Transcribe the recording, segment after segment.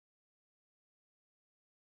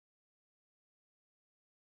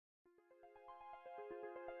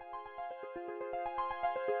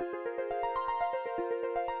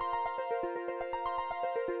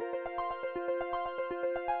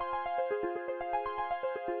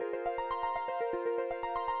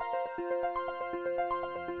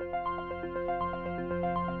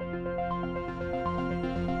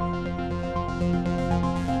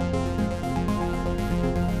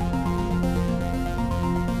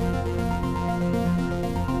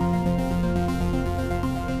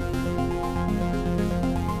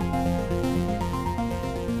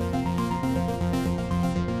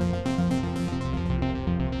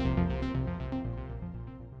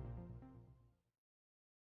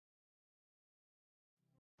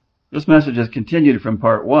This message is continued from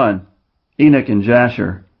part 1, Enoch and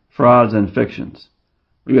Jasher, Frauds and Fictions.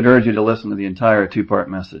 We would urge you to listen to the entire 2-part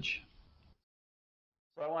message.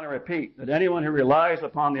 So I want to repeat that anyone who relies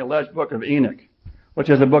upon the alleged book of Enoch, which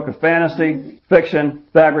is a book of fantasy, fiction,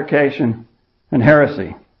 fabrication, and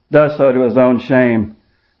heresy, does so to his own shame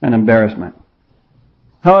and embarrassment.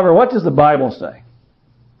 However, what does the Bible say?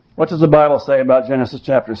 What does the Bible say about Genesis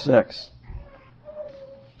chapter 6?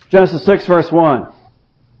 Genesis 6 verse 1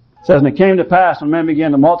 says, "And it came to pass when men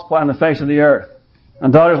began to multiply on the face of the earth,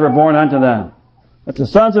 and daughters were born unto them, that the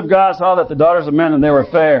sons of God saw that the daughters of men, and they were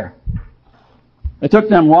fair. They took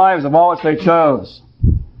them wives of all which they chose.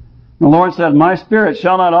 And the Lord said, My spirit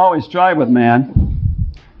shall not always strive with man,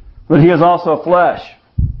 but he is also flesh.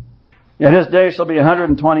 Yet his days shall be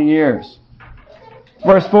 120 years.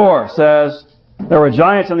 Verse 4 says, There were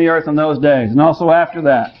giants in the earth in those days, and also after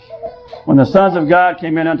that, when the sons of God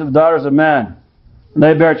came in unto the daughters of men, and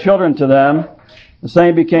they bare children to them, the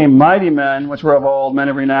same became mighty men, which were of old, men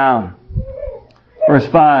of renown. Verse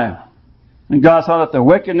 5, And God saw that the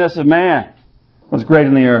wickedness of man was great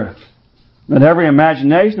in the earth, that every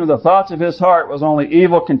imagination of the thoughts of his heart was only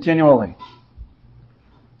evil continually.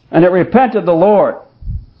 And it repented the Lord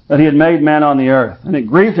that he had made man on the earth, and it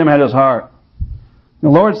grieved him at his heart. The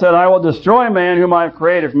Lord said, I will destroy man whom I have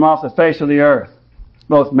created from off the face of the earth,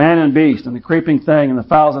 both man and beast, and the creeping thing, and the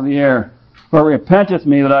fowls of the air, for it repenteth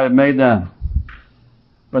me that I have made them.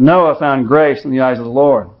 But Noah found grace in the eyes of the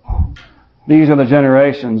Lord. These are the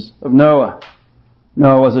generations of Noah.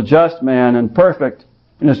 Noah was a just man and perfect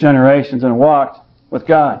in his generations and walked with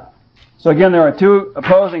God." So again, there are two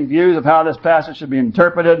opposing views of how this passage should be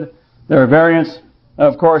interpreted. There are variants,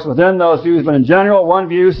 of course, within those views, but in general, one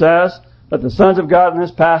view says that the sons of God in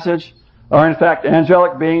this passage are in fact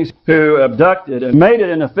angelic beings who abducted and mated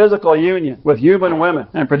in a physical union with human women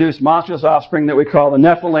and produced monstrous offspring that we call the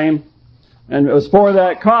Nephilim. And it was for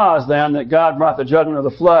that cause, then, that God brought the judgment of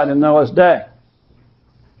the flood in Noah's day.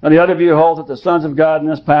 Now, the other view holds that the sons of God in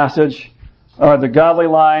this passage are the godly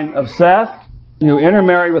line of Seth, who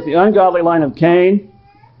intermarried with the ungodly line of Cain,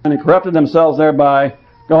 and corrupted themselves thereby,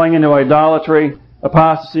 going into idolatry,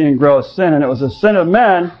 apostasy, and gross sin. And it was the sin of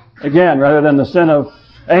men, again, rather than the sin of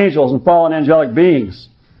angels and fallen angelic beings,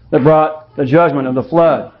 that brought the judgment of the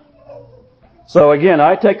flood. So again,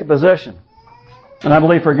 I take the position, and I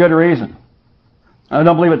believe for good reason, I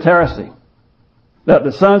don't believe it's heresy, that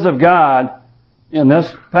the sons of God in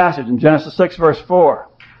this passage in Genesis 6 verse 4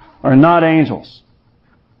 are not angels.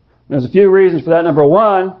 There's a few reasons for that. Number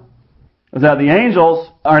one is that the angels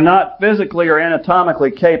are not physically or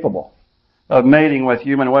anatomically capable of mating with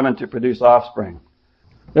human women to produce offspring.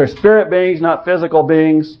 They're spirit beings, not physical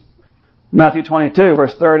beings. Matthew 22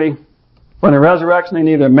 verse 30, "For in the resurrection they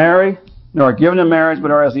neither marry nor are given in marriage,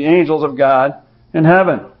 but are as the angels of God in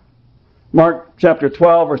heaven." Mark chapter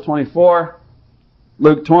 12 verse 24,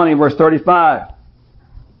 Luke 20 verse 35.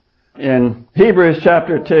 In Hebrews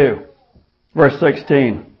chapter 2 verse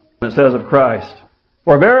 16, it says of Christ,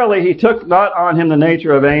 "For verily he took not on him the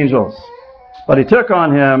nature of angels, but he took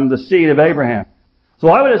on him the seed of Abraham." So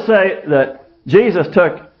I would say that Jesus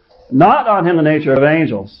took not on him the nature of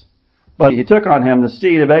angels, but he took on him the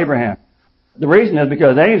seed of Abraham. The reason is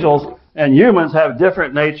because angels and humans have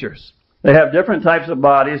different natures. They have different types of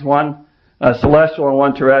bodies, one celestial and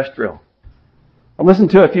one terrestrial. I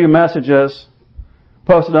listened to a few messages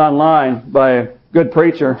posted online by a good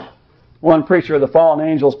preacher, one preacher of the fallen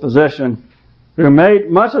angels position, who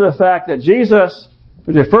made much of the fact that Jesus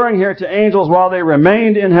was referring here to angels while they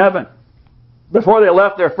remained in heaven, before they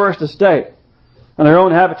left their first estate and their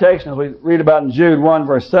own habitation, as we read about in Jude 1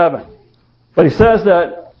 verse 7. But he says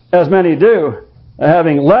that, as many do,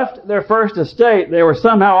 having left their first estate, they were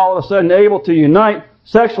somehow all of a sudden able to unite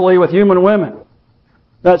sexually with human women.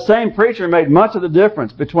 That same preacher made much of the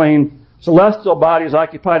difference between celestial bodies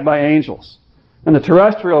occupied by angels and the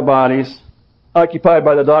terrestrial bodies occupied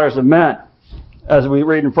by the daughters of men. As we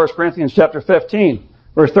read in 1 Corinthians chapter 15,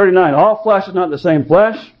 verse 39, "All flesh is not the same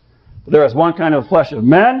flesh, but there is one kind of flesh of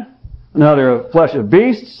men, another of flesh of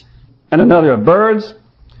beasts, and another of birds.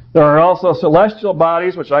 There are also celestial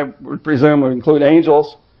bodies," which I would presume would include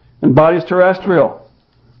angels, "and bodies terrestrial.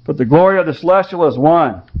 But the glory of the celestial is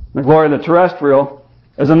one, the glory of the terrestrial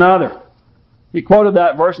is another." He quoted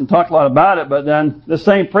that verse and talked a lot about it, but then the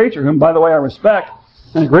same preacher, whom, by the way, I respect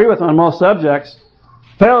and agree with on most subjects,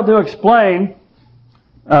 failed to explain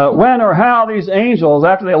when or how these angels,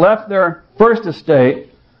 after they left their first estate,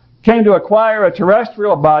 came to acquire a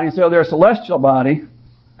terrestrial body, so their celestial body,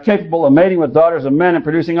 capable of mating with daughters of men and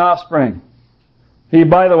producing offspring. He,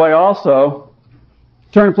 by the way, also,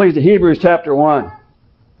 turn please to Hebrews chapter 1.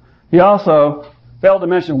 He also failed to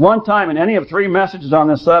mention one time in any of 3 messages on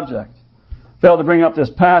this subject. Failed to bring up this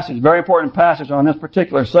passage, very important passage on this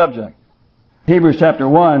particular subject. Hebrews chapter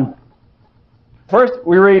 1. First,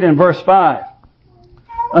 we read in verse 5.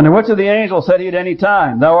 Under which of the angels said he at any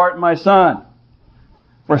time, Thou art my son?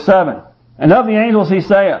 Verse 7. And of the angels he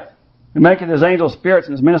saith, who maketh his angels spirits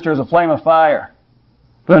and his ministers a flame of fire.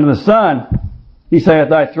 But unto the Son he saith,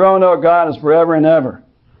 Thy throne, O God, is forever and ever.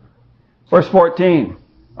 Verse 14.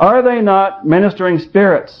 Are they not ministering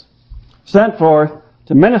spirits, sent forth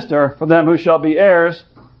to minister for them who shall be heirs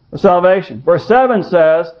of salvation? Verse 7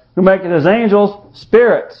 says, who maketh his angels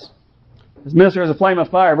spirits, his ministers a flame of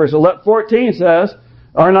fire. Verse 14 says,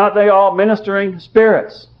 are not they all ministering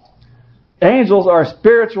spirits? Angels are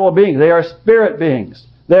spiritual beings. They are spirit beings.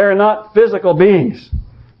 They are not physical beings.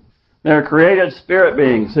 They are created spirit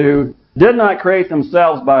beings who did not create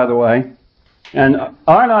themselves, by the way, and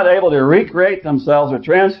are not able to recreate themselves or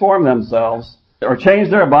transform themselves or change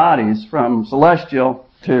their bodies from celestial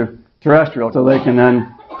to terrestrial so they can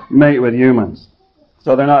then mate with humans.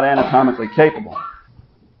 So they're not anatomically capable.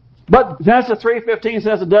 But Genesis 3:15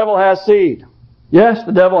 says the devil has seed. Yes,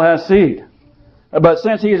 the devil has seed. But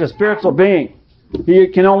since he is a spiritual being, he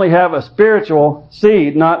can only have a spiritual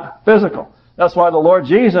seed, not physical. That's why the Lord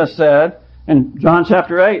Jesus said in John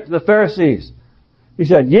chapter 8 to the Pharisees, he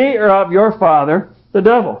said, Ye are of your father, the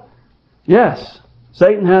devil. Yes,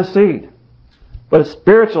 Satan has seed, but it's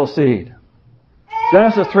spiritual seed.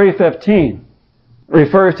 Genesis 3:15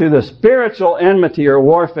 refers to the spiritual enmity or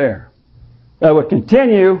warfare that would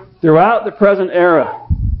continue throughout the present era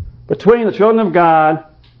between the children of God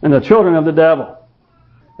and the children of the devil.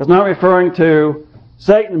 It's not referring to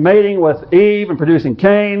Satan mating with Eve and producing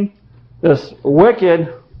Cain, this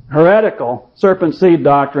wicked, heretical serpent seed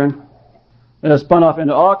doctrine that has spun off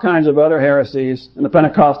into all kinds of other heresies in the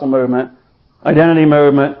Pentecostal movement, identity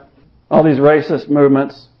movement, all these racist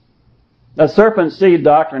movements. That serpent seed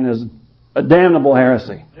doctrine is a damnable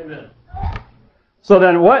heresy. Amen. So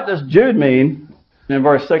then what does Jude mean in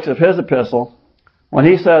verse 6 of his epistle when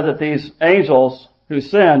he says that these angels who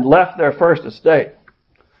sinned left their first estate?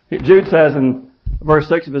 Jude says in verse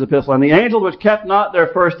 6 of his epistle, And the angels which kept not their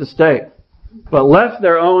first estate, but left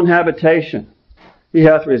their own habitation, he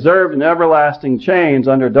hath reserved in everlasting chains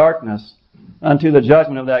under darkness unto the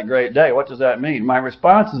judgment of that great day. What does that mean? My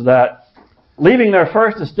response is that leaving their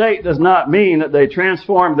first estate does not mean that they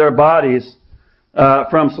transformed their bodies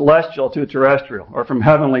from celestial to terrestrial or from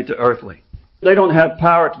heavenly to earthly. They don't have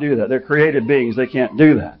power to do that. They're created beings. They can't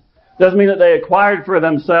do that. Doesn't mean that they acquired for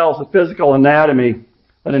themselves a physical anatomy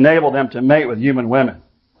that enabled them to mate with human women.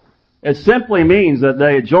 It simply means that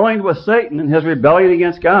they joined with Satan in his rebellion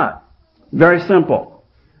against God. Very simple.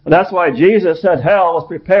 That's why Jesus said hell was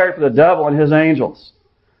prepared for the devil and his angels.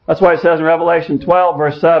 That's why it says in Revelation 12,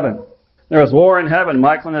 verse 7, There was war in heaven.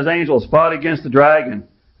 Michael and his angels fought against the dragon,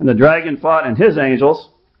 and the dragon fought and his angels.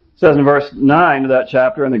 It says in verse 9 of that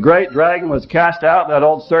chapter, And the great dragon was cast out, that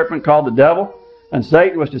old serpent called the devil, and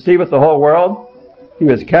Satan which deceiveth the whole world. He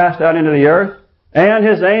was cast out into the earth, and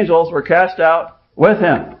his angels were cast out with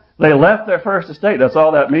him. They left their first estate. That's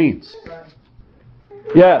all that means.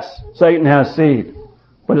 Yes, Satan has seed,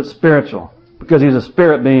 but it's spiritual because he's a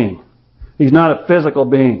spirit being. He's not a physical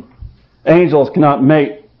being. Angels cannot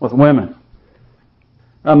mate with women.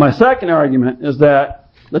 My second argument is that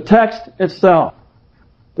the text itself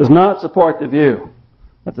does not support the view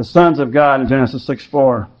that the sons of God in Genesis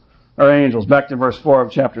 6:4 are angels. Back to verse 4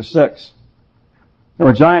 of chapter 6. There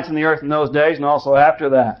were giants in the earth in those days, and also after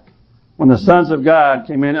that, when the sons of God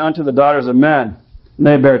came in unto the daughters of men, and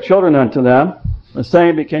they bare children unto them, the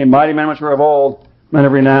same became mighty men which were of old, men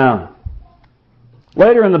of renown.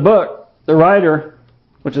 Later in the book, the writer,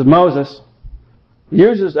 which is Moses,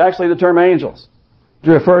 uses actually the term angels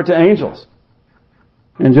to refer to angels.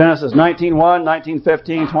 In Genesis 19:1,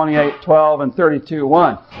 19:15, 28:12, and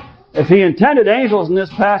 32:1. If he intended angels in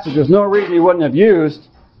this passage, there's no reason he wouldn't have used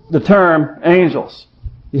the term angels.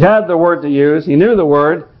 He had the word to use. He knew the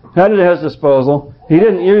word, had it at his disposal. He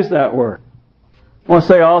didn't use that word. I want to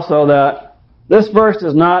say also that this verse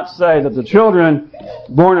does not say that the children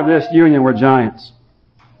born of this union were giants.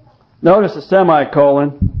 Notice the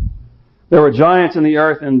semicolon. There were giants in the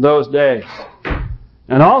earth in those days.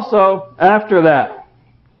 And also after that.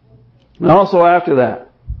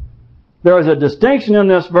 There is a distinction in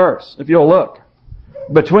this verse, if you'll look,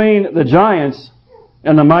 between the giants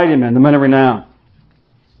and the mighty men, the men of renown.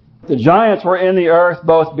 The giants were in the earth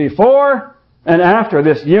both before and after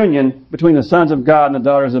this union between the sons of God and the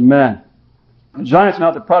daughters of men. The giants are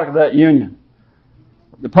not the product of that union.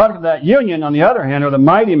 The product of that union, on the other hand, are the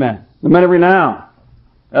mighty men, the men of renown,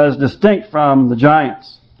 as distinct from the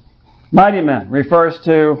giants. Mighty men refers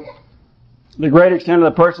to the great extent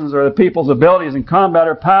of the person's or the people's abilities in combat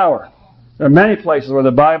or power. There are many places where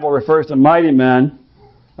the Bible refers to mighty men,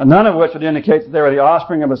 and none of which would indicate that they were the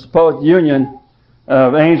offspring of a supposed union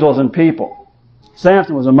of angels and people.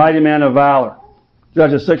 Samson was a mighty man of valor.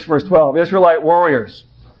 Judges 6 verse 12. Israelite warriors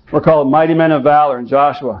were called mighty men of valor in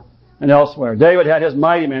Joshua and elsewhere. David had his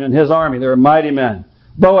mighty men in his army. They were mighty men.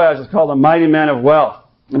 Boaz is called a mighty man of wealth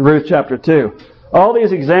in Ruth chapter 2. All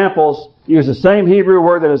these examples use the same Hebrew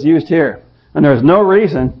word that is used here. And there is no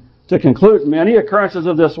reason to conclude from any occurrences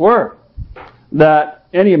of this word that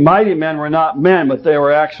any mighty men were not men, but they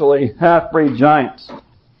were actually half-breed giants.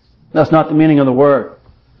 That's not the meaning of the word.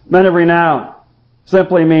 Men of renown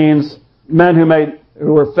simply means men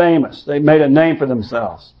who were famous. They made a name for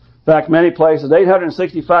themselves. In fact, many places,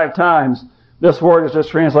 865 times, this word is just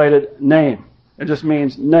translated name. It just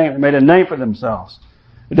means name. They made a name for themselves.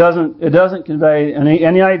 It doesn't convey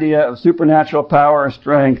any idea of supernatural power or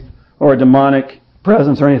strength or demonic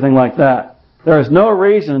presence or anything like that. There is no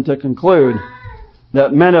reason to conclude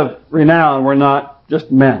that men of renown were not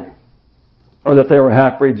just men, or that they were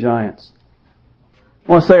half-breed giants.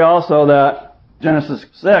 I want to say also that Genesis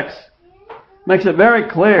 6 makes it very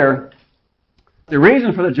clear the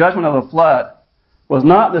reason for the judgment of the flood was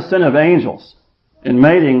not the sin of angels in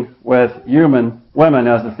mating with human women,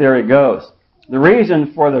 as the theory goes. The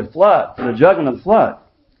reason for the flood, for the judgment of the flood,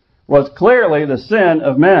 was clearly the sin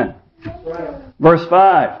of men. Verse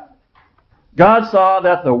 5, God saw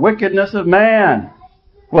that the wickedness of man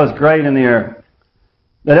was great in the earth,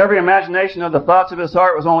 that every imagination of the thoughts of his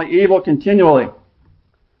heart was only evil continually.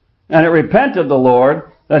 And it repented the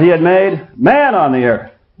Lord that he had made man on the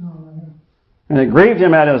earth. And it grieved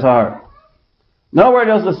him at his heart. Nowhere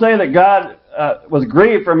does it say that God was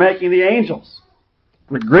grieved for making the angels.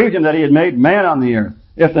 It grieved him that he had made man on the earth.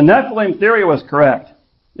 If the Nephilim theory was correct,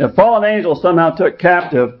 if fallen angels somehow took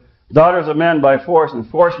captive daughters of men by force and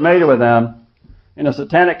force mated with them in a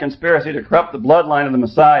satanic conspiracy to corrupt the bloodline of the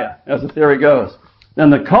Messiah, as the theory goes, then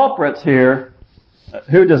the culprits here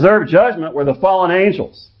who deserved judgment were the fallen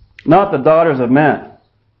angels, not the daughters of men.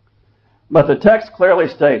 But the text clearly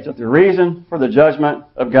states that the reason for the judgment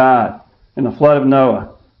of God in the flood of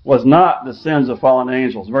Noah was not the sins of fallen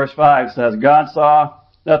angels. Verse 5 says, God saw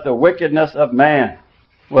that the wickedness of man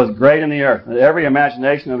was great in the earth, that every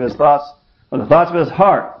imagination of his thoughts, or the thoughts of his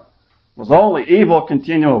heart, was only evil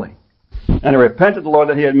continually. And it repented the Lord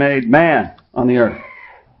that he had made man on the earth.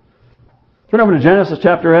 Turn over to Genesis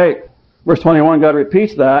chapter 8, verse 21. God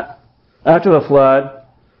repeats that after the flood.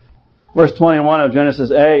 Verse 21 of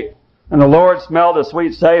Genesis 8. And the Lord smelled a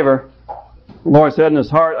sweet savor. The Lord said in his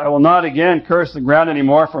heart, I will not again curse the ground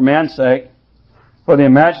anymore for man's sake, for the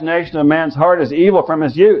imagination of man's heart is evil from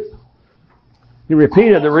his youth. He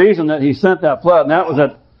repeated the reason that he sent that flood, and that was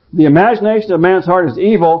that the imagination of man's heart is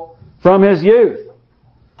evil from his youth.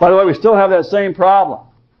 By the way, we still have that same problem.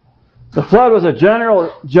 The flood was a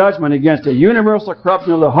general judgment against a universal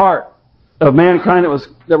corruption of the heart of mankind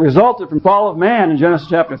that resulted from the fall of man in Genesis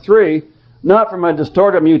chapter 3, not from a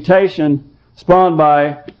distorted mutation spawned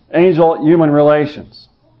by angel-human relations.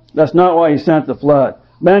 That's not why he sent the flood.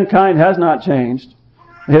 Mankind has not changed.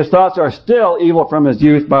 His thoughts are still evil from his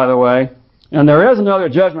youth, by the way. And there is another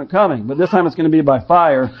judgment coming, but this time it's going to be by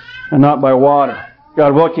fire and not by water.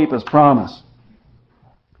 God will keep his promise.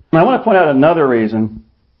 And I want to point out another reason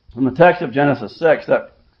from the text of Genesis 6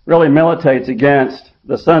 that really militates against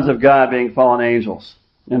the sons of God being fallen angels.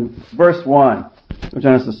 In verse 1 of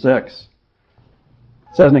Genesis 6,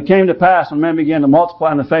 it says, And it came to pass when men began to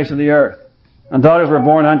multiply on the face of the earth, and daughters were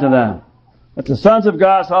born unto them, that the sons of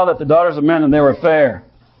God saw that the daughters of men, and they were fair.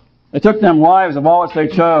 They took them wives of all which they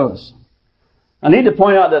chose. I need to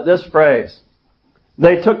point out that this phrase,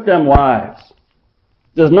 they took them wives,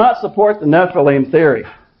 does not support the Nephilim theory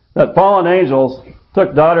that fallen angels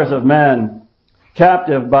took daughters of men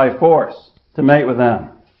captive by force to mate with them.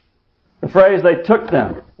 The phrase, they took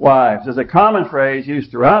them wives, is a common phrase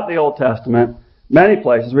used throughout the Old Testament, many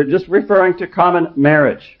places. We're just referring to common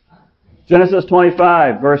marriage. Genesis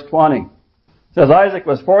 25, verse 20, says, Isaac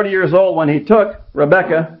was 40 years old when he took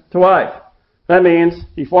Rebekah to wife. That means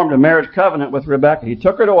he formed a marriage covenant with Rebekah. He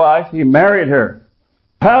took her to wife. He married her.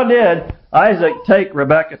 How did Isaac take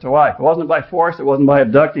Rebekah to wife? It wasn't by force. It wasn't by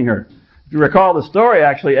abducting her. If you recall the story,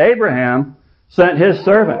 actually, Abraham sent his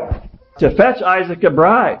servant to fetch Isaac a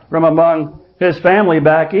bride from among his family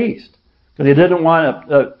back east, because he didn't want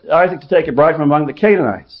Isaac to take a bride from among the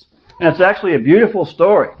Canaanites. And it's actually a beautiful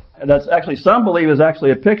story. That's actually, some believe, is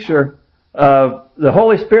actually a picture of the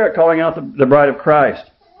Holy Spirit calling out the bride of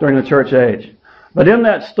Christ during the church age. But in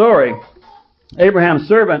that story, Abraham's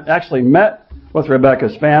servant actually met with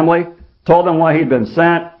Rebekah's family, told him why he'd been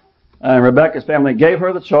sent. Rebekah's family gave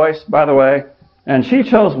her the choice, by the way, and she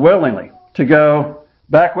chose willingly to go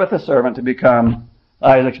back with the servant to become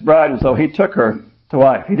Isaac's bride, and so he took her to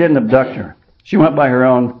wife. He didn't abduct her. She went by her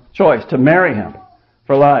own choice to marry him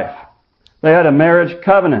for life. They had a marriage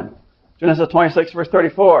covenant. Genesis 26, verse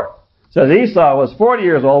 34 says Esau was 40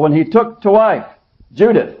 years old when he took to wife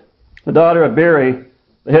Judith, the daughter of Beeri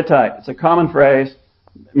the Hittite. It's a common phrase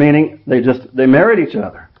meaning they married each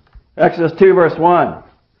other. Exodus 2, verse 1,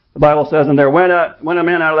 the Bible says, and there went a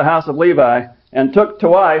man out of the house of Levi and took to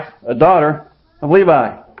wife a daughter of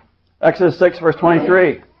Levi. Exodus 6, verse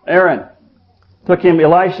 23, Aaron took him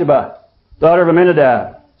Elisheba, daughter of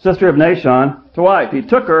Amminadab, sister of Nahshon, to wife. He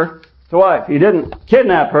took her to wife. He didn't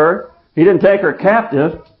kidnap her. He didn't take her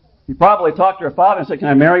captive. He probably talked to her father and said, can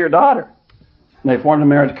I marry your daughter? And they formed a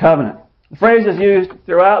marriage covenant. The phrase is used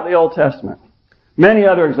throughout the Old Testament. Many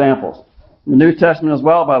other examples. In the New Testament as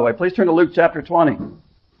well, by the way. Please turn to Luke chapter 20.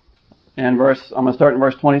 And I'm going to start in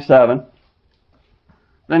verse 27.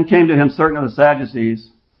 Then came to him certain of the Sadducees,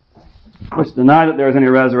 which denied that there was any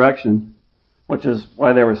resurrection, which is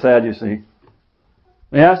why they were sad, you see.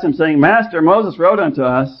 They asked him, saying, Master, Moses wrote unto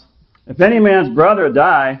us, if any man's brother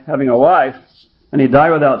die, having a wife, and he die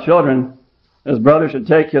without children, his brother should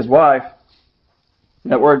take his wife,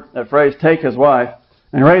 that phrase, take his wife,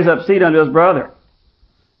 and raise up seed unto his brother.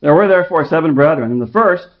 There were therefore 7 brethren, and the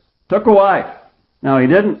first took a wife. Now he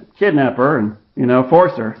didn't kidnap her and,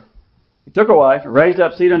 force her. He took a wife and raised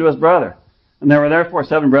up seed unto his brother. And there were therefore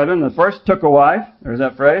 7 brethren. The first took a wife, there's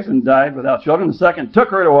that phrase, and died without children. The second took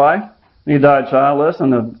her to wife, and he died childless.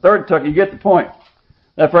 And the third you get the point.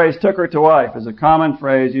 That phrase, took her to wife, is a common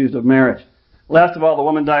phrase used of marriage. Last of all, the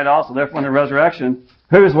woman died also. Therefore, in the resurrection,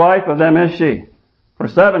 whose wife of them is she? For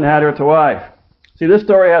 7 had her to wife. See, this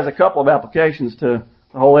story has a couple of applications to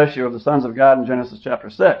the whole issue of the sons of God in Genesis chapter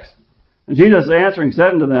 6. And Jesus answering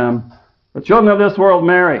said unto them, the children of this world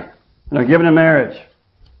marry, and are given in marriage.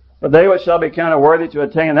 But they which shall be counted worthy to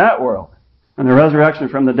attain that world, and the resurrection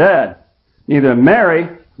from the dead, neither marry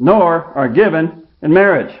nor are given in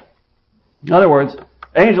marriage. In other words,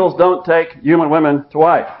 angels don't take human women to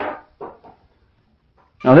wife.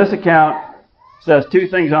 Now this account says 2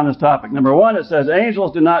 things on this topic. Number 1, it says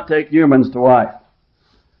angels do not take humans to wife.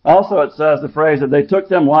 Also it says the phrase that they took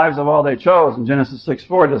them wives of all they chose in Genesis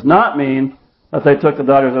 6:4 does not mean that they took the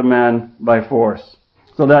daughters of men by force.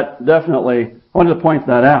 So that definitely, I wanted to point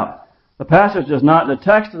that out. The passage does not, the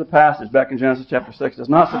text of the passage back in Genesis chapter 6 does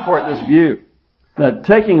not support this view that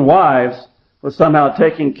taking wives was somehow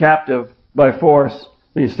taking captive by force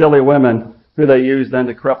these silly women who they used then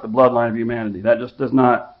to corrupt the bloodline of humanity. That just that's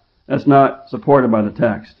not supported by the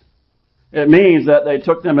text. It means that they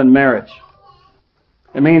took them in marriage.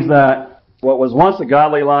 It means that what was once a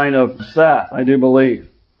godly line of Seth, I do believe,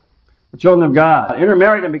 the children of God,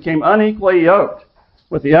 intermarried and became unequally yoked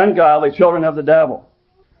with the ungodly children of the devil.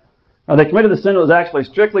 Now, they committed the sin that was actually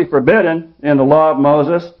strictly forbidden in the law of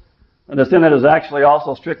Moses, and the sin that is actually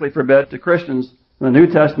also strictly forbidden to Christians in the New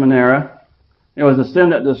Testament era. It was the sin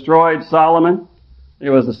that destroyed Solomon. It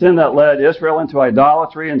was the sin that led Israel into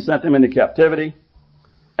idolatry and sent them into captivity,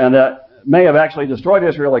 and that may have actually destroyed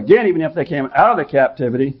Israel again, even if they came out of the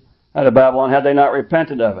captivity out of Babylon, had they not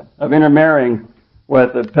repented of it, of intermarrying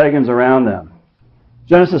with the pagans around them.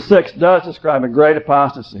 Genesis 6 does describe a great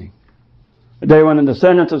apostasy, a day when the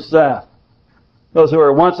descendants of Seth, those who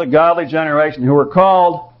were once a godly generation, who were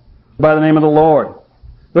called by the name of the Lord,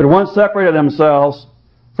 who had once separated themselves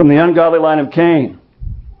from the ungodly line of Cain,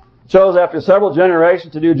 chose after several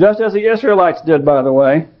generations to do just as the Israelites did, by the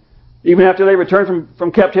way, even after they returned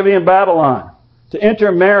from captivity in Babylon, to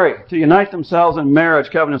intermarry, to unite themselves in marriage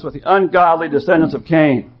covenants with the ungodly descendants of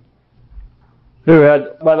Cain, who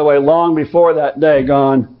had, by the way, long before that day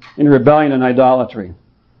gone in rebellion and idolatry.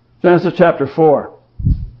 Genesis chapter 4.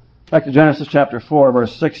 Back to Genesis chapter 4,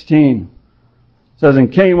 verse 16. It says,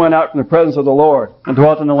 and Cain went out from the presence of the Lord and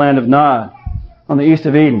dwelt in the land of Nod, on the east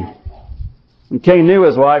of Eden. And Cain knew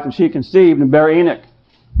his wife, and she conceived and bare Enoch.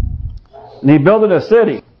 And he builded a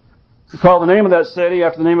city. He called the name of that city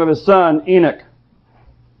after the name of his son, Enoch.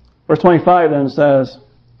 Verse 25 then says,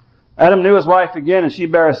 Adam knew his wife again, and she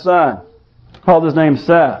bare a son, called his name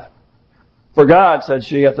Seth. For God, said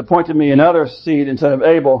she, hath appointed me another seed instead of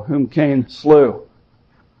Abel, whom Cain slew.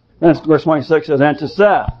 Then verse 26 says, and to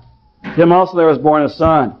Seth, him also there was born a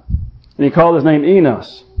son, and he called his name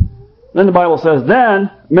Enos. Then the Bible says,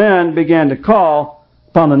 then men began to call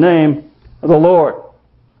upon the name of the Lord.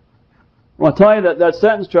 Well, I'll tell you that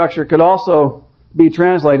sentence structure could also be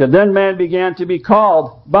translated, then man began to be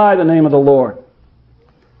called by the name of the Lord.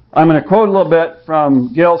 I'm going to quote a little bit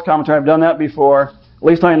from Gill's commentary. I've done that before. At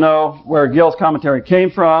least I know where Gil's commentary came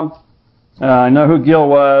from. I know who Gil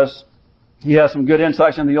was. He has some good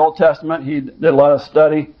insights in the Old Testament. He did a lot of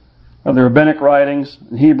study of the rabbinic writings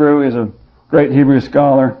in Hebrew. He's a great Hebrew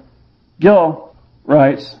scholar. Gil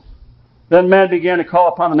writes, "Then men began to call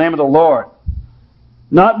upon the name of the Lord.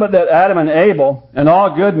 Not but that Adam and Abel and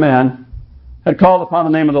all good men had called upon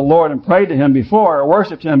the name of the Lord and prayed to him before, or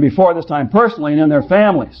worshipped him before this time personally and in their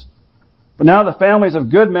families. But now the families of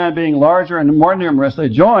good men being larger and more numerous, they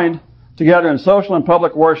joined together in social and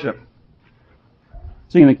public worship.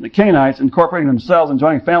 Seeing the Canaanites incorporating themselves and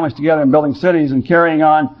joining families together and building cities and carrying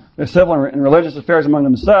on their civil and religious affairs among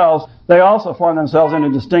themselves, they also formed themselves into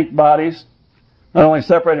distinct bodies, not only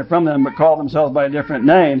separated from them, but called themselves by a different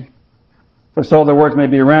name. For so the words may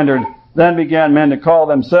be rendered, then began men to call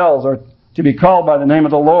themselves, or to be called by the name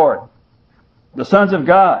of the Lord. The sons of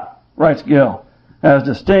God," writes Gil, "as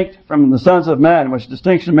distinct from the sons of men, which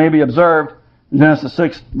distinction may be observed in Genesis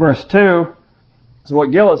 6, verse 2. So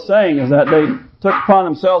what Gil is saying is that they took upon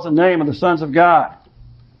themselves the name of the sons of God.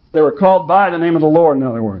 They were called by the name of the Lord, in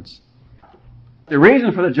other words. The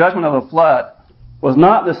reason for the judgment of the flood was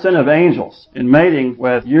not the sin of angels in mating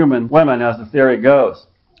with human women, as the theory goes.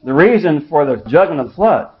 The reason for the judgment of the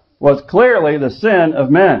flood was clearly the sin of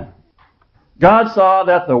men. God saw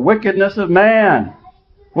that the wickedness of man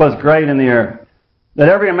was great in the earth, that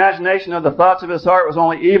every imagination of the thoughts of his heart was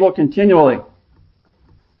only evil continually.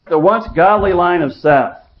 The once godly line of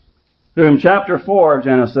Seth, whom chapter 4 of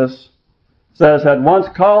Genesis says had once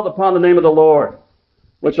called upon the name of the Lord,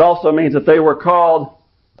 which also means that they were called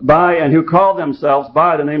by and who called themselves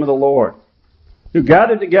by the name of the Lord, who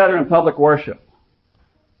gathered together in public worship,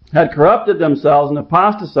 had corrupted themselves and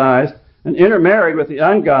apostatized and intermarried with the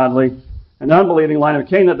ungodly and unbelieving line of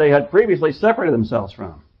Cain that they had previously separated themselves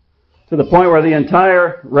from, to the point where the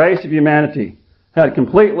entire race of humanity had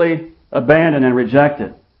completely abandoned and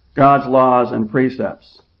rejected God's laws and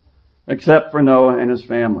precepts, except for Noah and his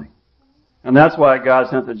family. And that's why God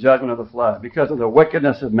sent the judgment of the flood, because of the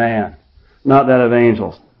wickedness of man, not that of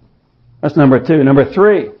angels. That's number 2. Number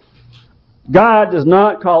 3, God does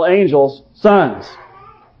not call angels sons.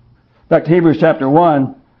 Back to Hebrews chapter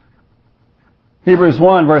 1. Hebrews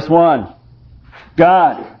 1, verse 1.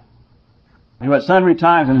 God, who at sundry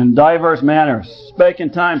times and in diverse manners spake in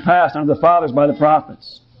time past unto the fathers by the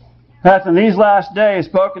prophets, hath in these last days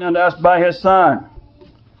spoken unto us by his Son,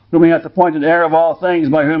 whom he hath appointed heir of all things,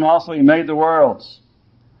 by whom also he made the worlds,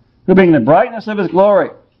 who being the brightness of his glory,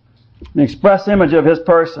 the express image of his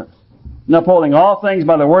person, and upholding all things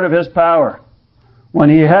by the word of his power, when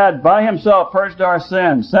he had by himself purged our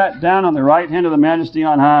sins, sat down on the right hand of the majesty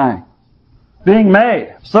on high, being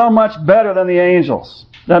made so much better than the angels.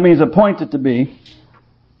 That means appointed to be.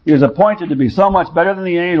 He was appointed to be so much better than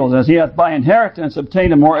the angels, as he hath by inheritance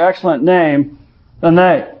obtained a more excellent name than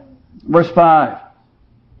they. Verse 5.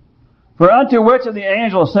 For unto which of the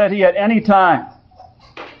angels said he at any time,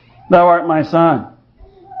 Thou art my son,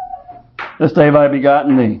 this day have I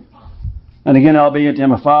begotten thee. And again I'll be unto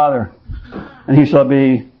him a father, and he shall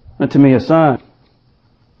be unto me a son.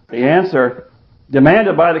 The answer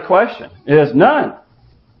demanded by the question is none.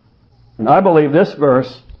 And I believe this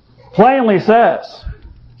verse plainly says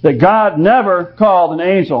that God never called an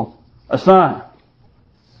angel a son.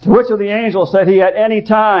 To which of the angels said he at any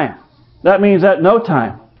time? That means at no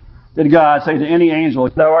time did God say to any angel,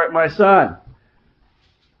 Thou art my son.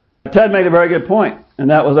 Ted made a very good point, and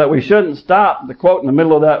that was that we shouldn't stop the quote in the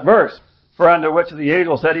middle of that verse. For unto which of the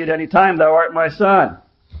angels said he at any time, Thou art my son?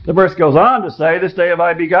 The verse goes on to say, This day have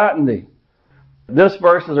I begotten thee. This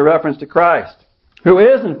verse is a reference to Christ, who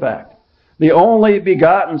is, in fact, the only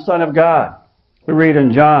begotten Son of God. We read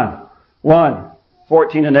in John 1,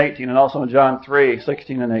 14 and 18, and also in John 3,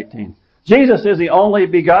 16 and 18. Jesus is the only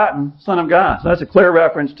begotten Son of God. So that's a clear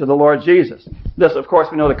reference to the Lord Jesus. This, of course,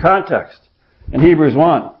 we know the context. In Hebrews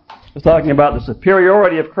 1, it's talking about the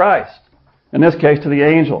superiority of Christ, in this case to the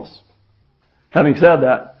angels. Having said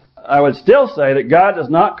that, I would still say that God does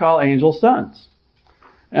not call angels sons,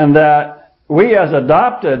 and that we as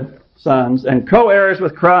adopted sons and co-heirs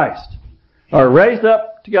with Christ are raised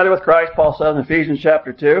up together with Christ, Paul says in Ephesians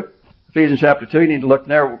chapter 2. Ephesians chapter 2, you need to look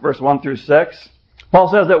there, verse 1 through 6. Paul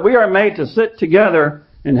says that we are made to sit together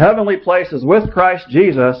in heavenly places with Christ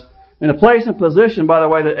Jesus, in a place and position, by the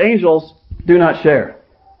way, that angels do not share.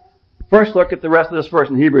 First, look at the rest of this verse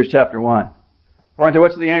in Hebrews chapter 1. For unto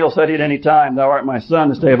which of the angels said he at any time, Thou art my son,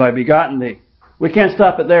 this day have I begotten thee. We can't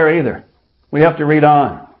stop it there either. We have to read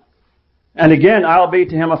on. And again, I'll be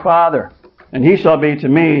to him a father, and he shall be to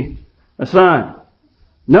me a son.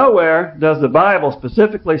 Nowhere does the Bible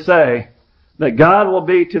specifically say that God will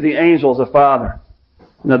be to the angels a father,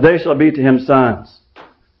 and that they shall be to him sons.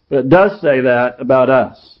 But it does say that about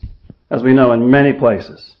us, as we know in many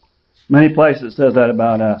places. Many places it says that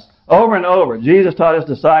about us. Over and over, Jesus taught his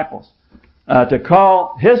disciples to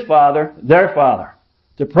call his Father their Father,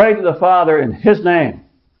 to pray to the Father in his name.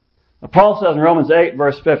 Paul says in Romans 8,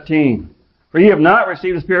 verse 15, "For ye have not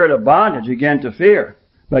received the spirit of bondage again to fear,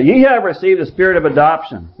 but ye have received the spirit of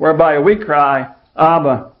adoption, whereby we cry,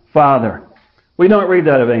 Abba, Father." We don't read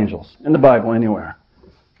that of angels in the Bible anywhere.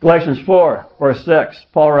 Galatians 4, verse 6,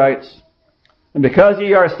 Paul writes, "And because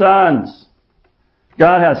ye are sons,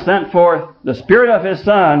 God hath sent forth the Spirit of his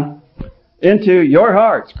Son into your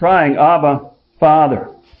hearts, crying, Abba, Father."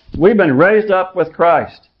 We've been raised up with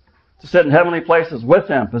Christ to sit in heavenly places with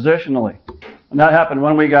him positionally. And that happened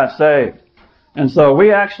when we got saved. And so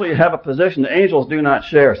we actually have a position the angels do not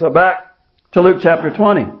share. So back to Luke chapter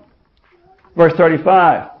 20, verse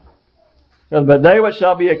 35. It says, "But they which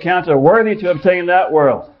shall be accounted worthy to obtain that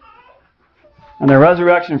world, and the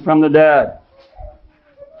resurrection from the dead."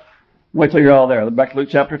 Wait till you're all there. Back to Luke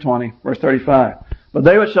chapter 20, verse 35. "But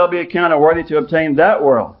they which shall be accounted worthy to obtain that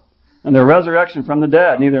world, and the resurrection from the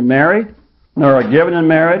dead, neither marry, nor are given in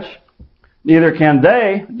marriage, neither can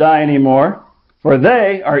they die any more, for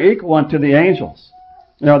they are equal unto the angels,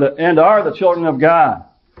 and are the children of God,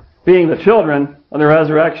 being the children of the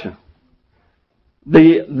resurrection."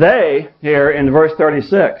 The they here in verse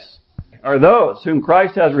 36 are those whom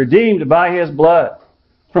Christ has redeemed by his blood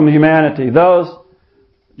from humanity. Those,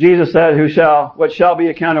 Jesus said, which shall be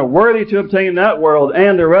accounted worthy to obtain that world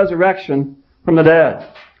and the resurrection from the dead.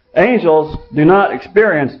 Angels do not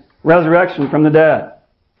experience resurrection from the dead.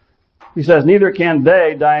 He says, neither can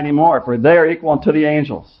they die anymore, for they are equal unto the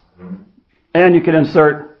angels. And you can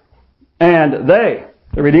insert, and they,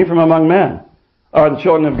 the redeemed from among men, are the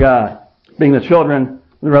children of God, being the children of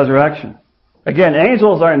the resurrection. Again,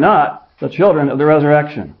 angels are not the children of the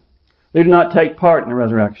resurrection. They do not take part in the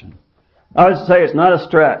resurrection. I would say it's not a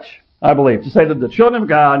stretch, I believe, to say that the children of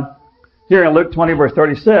God, here in Luke 20, verse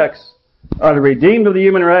 36, are the redeemed of the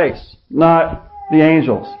human race, not the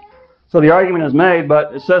angels. So the argument is made,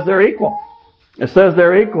 but it says they're equal. It says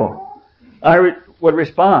they're equal. I would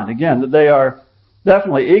respond, again, that they are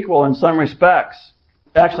definitely equal in some respects.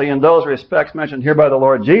 Actually, in those respects mentioned here by the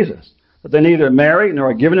Lord Jesus. That they neither marry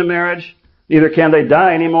nor are given in marriage, neither can they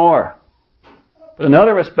die anymore. But in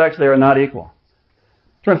other respects, they are not equal.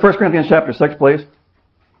 Turn to 1 Corinthians chapter 6, please.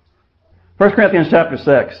 1 Corinthians chapter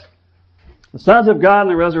 6. The sons of God in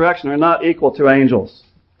the resurrection are not equal to angels,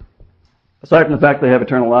 aside from the fact they have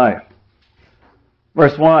eternal life.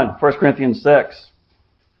 Verse 1, 1 Corinthians 6.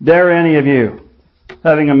 Dare any of you,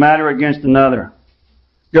 having a matter against another,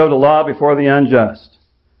 go to law before the unjust,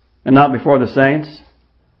 and not before the saints?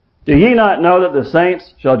 Do ye not know that the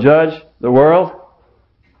saints shall judge the world?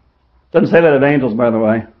 Doesn't say that of angels, by the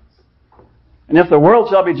way. And if the world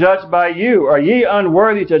shall be judged by you, are ye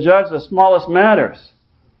unworthy to judge the smallest matters?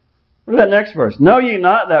 Look at that next verse. Know ye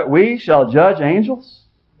not that we shall judge angels?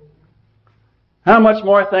 How much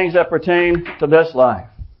more things that pertain to this life?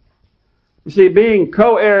 You see, being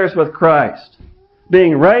co-heirs with Christ,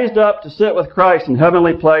 being raised up to sit with Christ in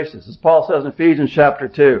heavenly places, as Paul says in Ephesians chapter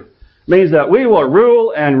 2, means that we will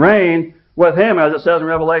rule and reign with him, as it says in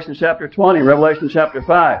Revelation chapter 20, Revelation chapter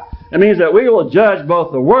 5. It means that we will judge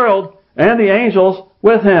both the world and the angels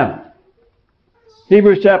with him.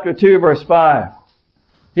 Hebrews chapter 2, verse 5.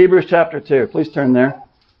 Hebrews chapter 2. Please turn there.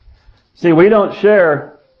 See, we don't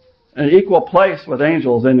share an equal place with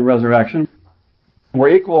angels in the resurrection. We're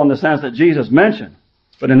equal in the sense that Jesus mentioned,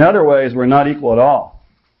 but in other ways we're not equal at all.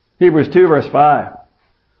 Hebrews 2, verse 5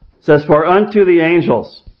 says, For unto the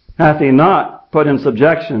angels hath he not put in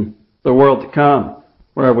subjection the world to come,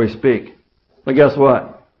 wherever we speak. But guess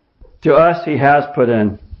what? To us he has put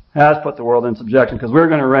the world in subjection, because we're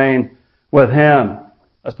going to reign with him.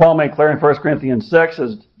 As Paul made clear in 1 Corinthians 6,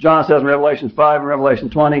 as John says in Revelation 5 and Revelation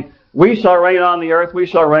 20, we shall reign on the earth, we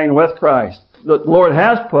shall reign with Christ. The Lord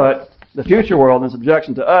has put the future world in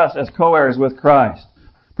subjection to us as co-heirs with Christ.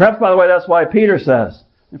 Perhaps, by the way, that's why Peter says,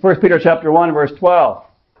 in 1 Peter chapter 1, verse 12,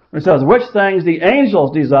 where it says, which things the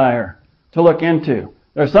angels desire to look into.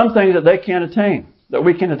 There are some things that they can't attain, that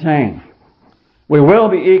we can attain. We will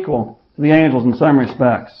be equal to the angels in some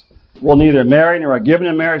respects. We'll neither marry nor are given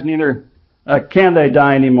in marriage, neither can they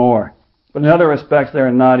die anymore. But in other respects, they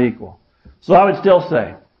are not equal. So I would still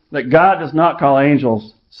say that God does not call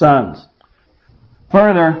angels sons.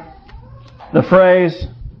 Further, the phrase,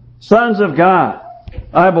 sons of God,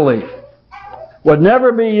 I believe, would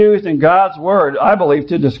never be used in God's Word, I believe,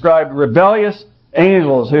 to describe rebellious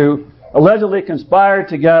angels who allegedly conspired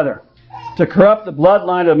together to corrupt the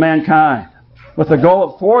bloodline of mankind with the goal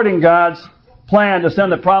of thwarting God's plan to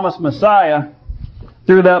send the promised Messiah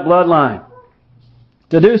through that bloodline.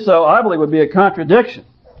 To do so, I believe, would be a contradiction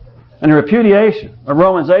and a repudiation of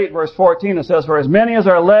Romans 8, verse 14. It says, "For as many as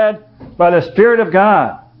are led by the Spirit of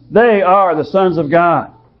God, they are the sons of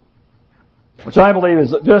God." Which I believe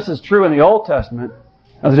is just as true in the Old Testament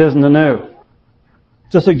as it is in the New.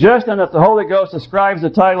 To suggest then that the Holy Ghost ascribes the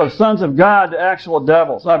title of sons of God to actual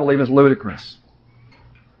devils, I believe is ludicrous.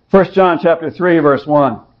 1 John chapter 3, verse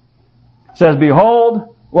 1 says,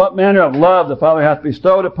 "Behold, what manner of love the Father hath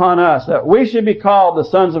bestowed upon us, that we should be called the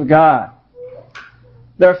sons of God.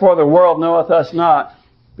 Therefore the world knoweth us not,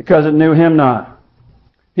 because it knew Him not."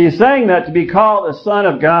 He's saying that to be called a son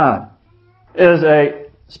of God is a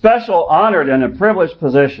special, honored, and a privileged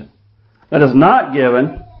position that is not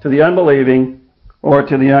given to the unbelieving or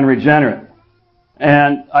to the unregenerate.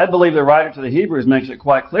 And I believe the writer to the Hebrews makes it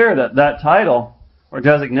quite clear that that title or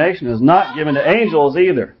designation is not given to angels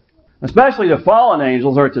either, especially to fallen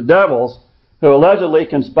angels or to devils who allegedly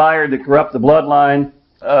conspired to corrupt the bloodline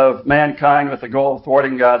of mankind with the goal of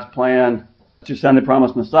thwarting God's plan to send the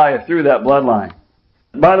promised Messiah through that bloodline.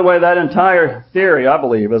 By the way, that entire theory, I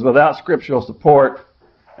believe, is without scriptural support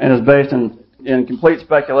and is based in complete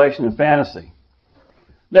speculation and fantasy.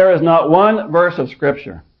 There is not one verse of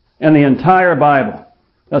Scripture in the entire Bible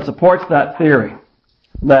that supports that theory,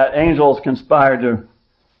 that angels conspired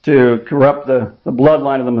to corrupt the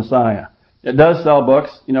bloodline of the Messiah. It does sell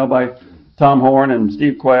books, by Tom Horn and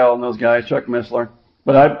Steve Quayle and those guys, Chuck Missler,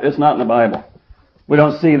 but it's not in the Bible. We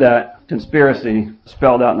don't see that conspiracy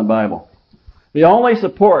spelled out in the Bible. The only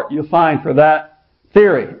support you find for that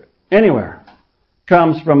theory anywhere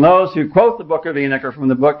comes from those who quote the book of Enoch or from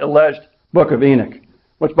the alleged book of Enoch,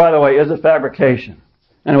 which, by the way, is a fabrication.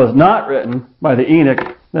 And it was not written by the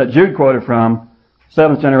Enoch that Jude quoted from,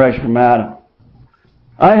 7th generation from Adam.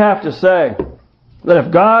 I have to say that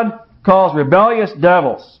if God calls rebellious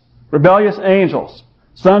devils, rebellious angels,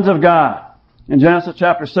 sons of God, in Genesis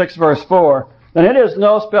chapter 6, verse 4, then it is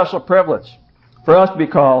no special privilege for us to be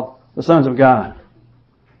called the sons of God.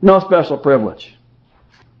 No special privilege.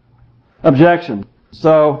 Objection.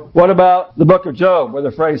 So, what about the book of Job, where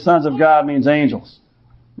the phrase sons of God means angels?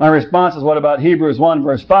 My response is, what about Hebrews 1,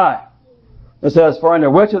 verse 5? It says, "For unto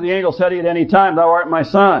which of the angels said he at any time, Thou art my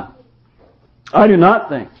son?" I do not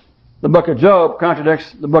think the book of Job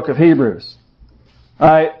contradicts the book of Hebrews.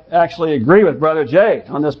 I actually agree with Brother Jay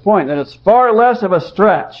on this point, that it's far less of a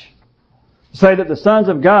stretch to say that the sons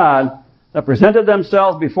of God that presented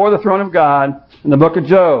themselves before the throne of God in the book of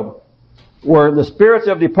Job were the spirits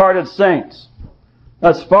of departed saints.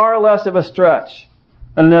 That's far less of a stretch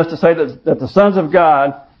than it is to say that the sons of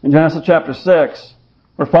God in Genesis chapter 6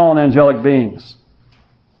 were fallen angelic beings.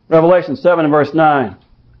 Revelation 7 and verse 9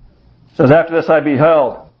 says, "After this I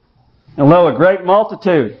beheld, and lo, a great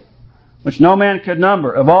multitude, which no man could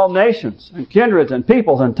number, of all nations and kindreds and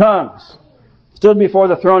peoples and tongues, stood before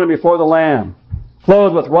the throne and before the Lamb,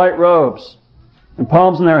 clothed with white robes and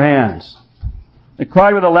palms in their hands. They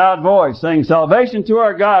cried with a loud voice, saying, Salvation to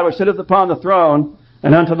our God, which sitteth upon the throne,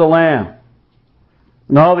 and unto the Lamb.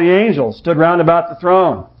 And all the angels stood round about the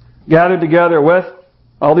throne, gathered together with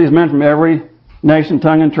all these men from every nation,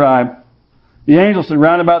 tongue, and tribe. The angels stood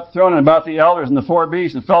round about the throne and about the elders and the four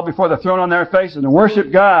beasts, and fell before the throne on their faces and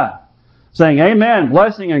worshiped God, saying, Amen,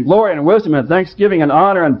 blessing and glory and wisdom and thanksgiving and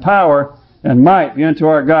honor and power and might be unto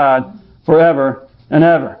our God forever and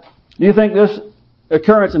ever. Do you think this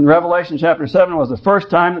occurrence in Revelation chapter 7 was the first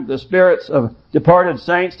time that the spirits of departed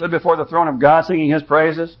saints stood before the throne of God singing His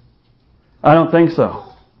praises? I don't think so.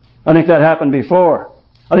 I think that happened before.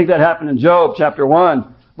 I think that happened in Job chapter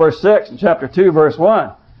 1 verse 6 and chapter 2 verse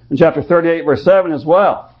 1 and chapter 38 verse 7 as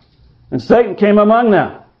well. And Satan came among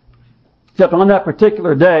them. Except on that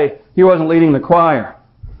particular day, he wasn't leading the choir.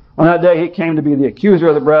 On that day, he came to be the accuser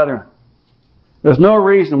of the brethren. There's no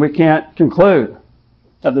reason we can't conclude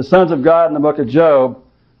that the sons of God in the book of Job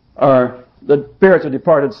are the spirits of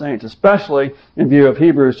departed saints, especially in view of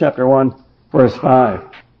Hebrews chapter 1, verse 5.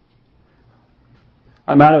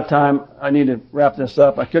 I'm out of time. I need to wrap this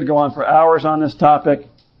up. I could go on for hours on this topic.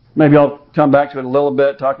 Maybe I'll come back to it a little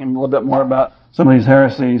bit, talking a little bit more about some of these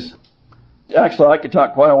heresies. Actually, I could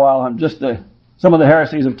talk quite a while on just some of the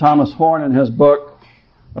heresies of Thomas Horn in his book,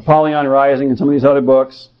 Apollyon Rising, and some of these other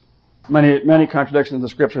books. Many contradictions of the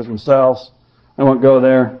scriptures themselves. I won't go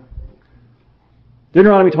there.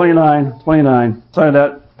 Deuteronomy 29, cited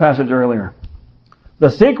that passage earlier. The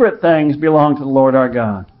secret things belong to the Lord our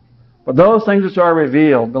God, but those things which are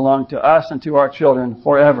revealed belong to us and to our children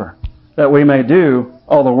forever, that we may do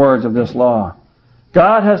all the words of this law.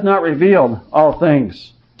 God has not revealed all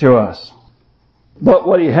things to us, but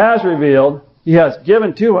what He has revealed, He has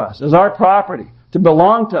given to us as our property to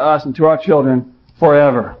belong to us and to our children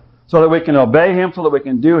forever, so that we can obey Him, so that we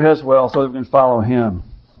can do His will, so that we can follow Him.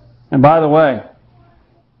 And by the way,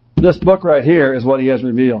 this book right here is what He has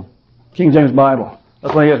revealed. King James Bible.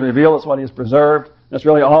 That's what He has revealed. That's what He has preserved. That's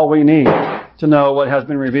really all we need to know what has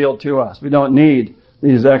been revealed to us. We don't need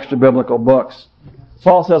these extra biblical books.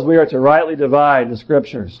 Paul says we are to rightly divide the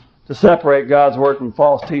Scriptures, to separate God's Word from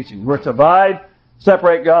false teaching. We're to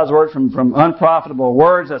separate God's Word from unprofitable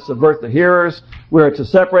words that subvert the hearers. We're to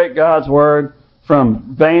separate God's Word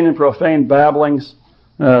from vain and profane babblings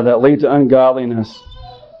that lead to ungodliness,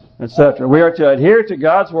 etc. We are to adhere to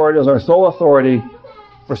God's Word as our sole authority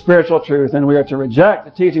for spiritual truth, and we are to reject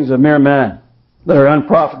the teachings of mere men that are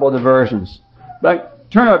unprofitable diversions.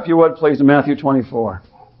 Turn up, if you would, please, to Matthew 24.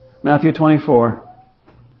 Matthew 24.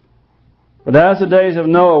 But as the days of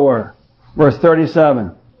Noah were, verse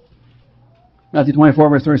 37. Matthew 24,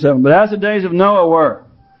 verse 37. But as the days of Noah were,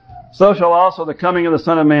 so shall also the coming of the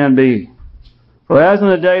Son of Man be. For as in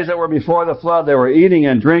the days that were before the flood, they were eating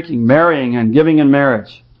and drinking, marrying and giving in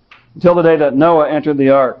marriage, until the day that Noah entered the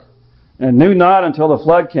ark, and knew not until the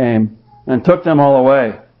flood came, and took them all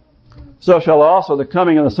away. So shall also the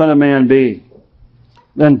coming of the Son of Man be.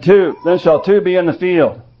 Then shall two be in the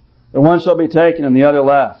field, the one shall be taken and the other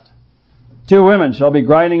left. Two women shall be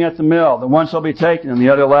grinding at the mill, the one shall be taken and the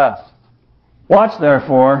other left. Watch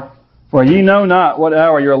therefore, for ye know not what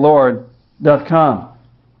hour your Lord doth come.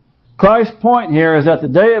 Christ's point here is that the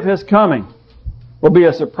day of His coming will be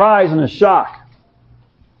a surprise and a shock.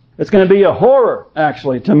 It's going to be a horror,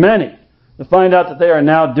 actually, to many, to find out that they are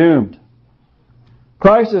now doomed.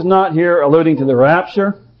 Christ is not here alluding to the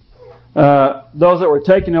rapture. Those that were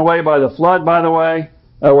taken away by the flood, by the way,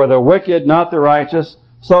 were the wicked, not the righteous.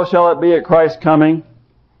 So shall it be at Christ's coming,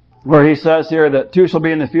 where He says here that two shall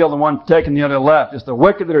be in the field and one taken, the other left. It's the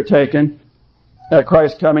wicked that are taken at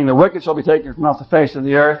Christ's coming. The wicked shall be taken from off the face of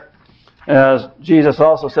the earth. As Jesus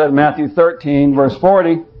also said in Matthew 13, verse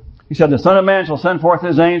 40, He said, the Son of Man shall send forth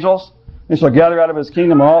His angels, and shall gather out of His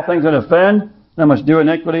kingdom all things that offend, that must do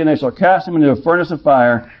iniquity, and they shall cast them into a furnace of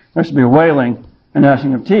fire. There shall be wailing and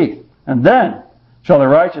gnashing of teeth. And then shall the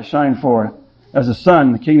righteous shine forth as the sun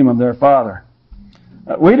in the kingdom of their Father.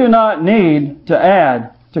 We do not need to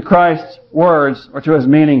add to Christ's words or to His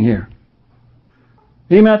meaning here.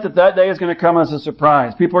 He meant that that day is going to come as a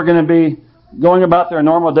surprise. People are going to be going about their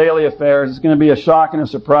normal daily affairs. It's going to be a shock and a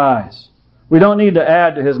surprise. We don't need to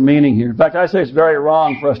add to His meaning here. In fact, I say it's very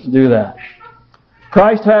wrong for us to do that.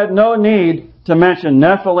 Christ had no need to mention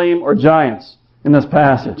Nephilim or giants in this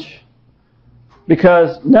passage,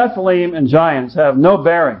 because Nephilim and giants have no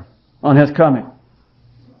bearing on His coming.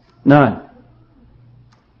 None.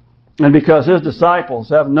 And because His disciples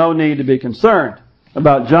have no need to be concerned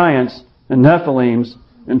about giants and Nephilims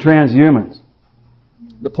and transhumans.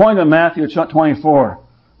 The point of Matthew 24,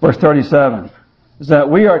 verse 37, is that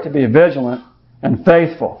we are to be vigilant and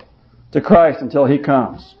faithful to Christ until He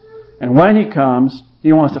comes. And when He comes,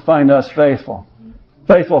 He wants to find us faithful.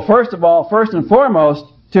 Faithful, first and foremost,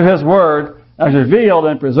 to His Word as revealed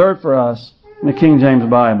and preserved for us in the King James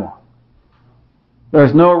Bible.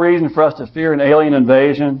 There's no reason for us to fear an alien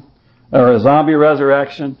invasion or a zombie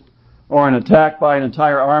resurrection or an attack by an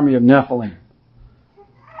entire army of Nephilim.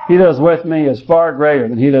 He that is with me is far greater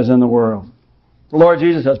than he that is in the world. The Lord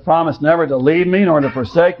Jesus has promised never to leave me nor to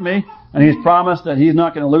forsake me, and He's promised that He's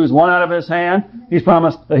not going to lose one out of His hand. He's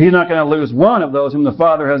promised that He's not going to lose one of those whom the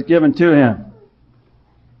Father has given to Him.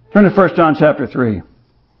 Turn to 1 John chapter 3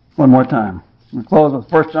 one more time. We'll close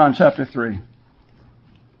with 1 John chapter 3.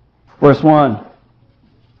 Verse 1.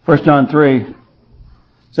 1 John 3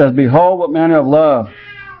 says, Behold, what manner of love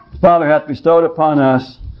the Father hath bestowed upon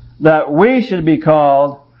us, that we should be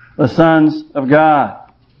called the sons of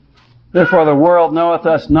God. Therefore the world knoweth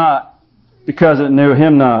us not, because it knew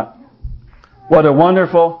Him not. What a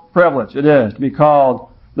wonderful privilege it is to be called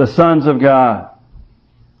the sons of God.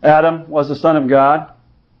 Adam was the son of God.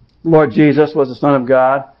 The Lord Jesus was the Son of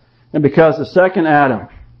God. And because the second Adam,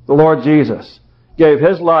 the Lord Jesus, gave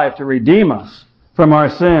His life to redeem us from our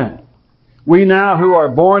sin, we now who are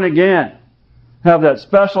born again have that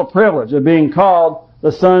special privilege of being called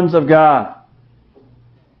the sons of God.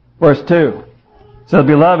 Verse 2 says,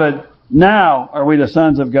 Beloved, now are we the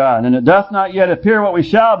sons of God, and it doth not yet appear what we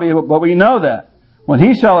shall be, but we know that when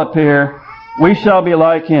He shall appear, we shall be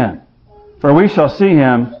like Him, for we shall see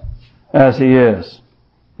Him as He is.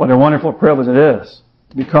 What a wonderful privilege it is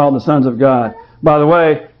to be called the sons of God. By the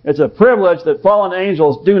way, it's a privilege that fallen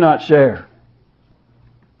angels do not share.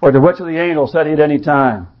 For to which of the angels said He at any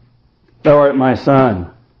time, Thou art my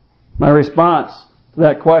son? My response to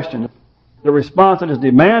that question, the response that is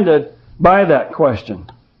demanded by that question,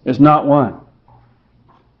 is not one.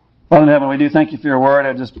 Father in heaven, we do thank you for your word.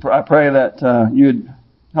 I pray that you'd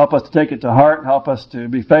help us to take it to heart, help us to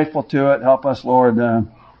be faithful to it, help us, Lord.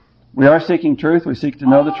 We are seeking truth. We seek to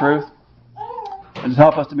know the truth. And just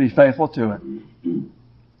help us to be faithful to it.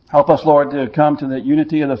 Help us, Lord, to come to the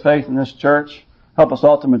unity of the faith in this church. Help us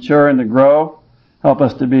all to mature and to grow. Help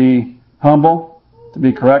us to be humble, to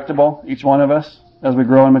be correctable, each one of us, as we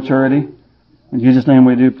grow in maturity. In Jesus' name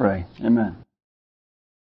we do pray. Amen.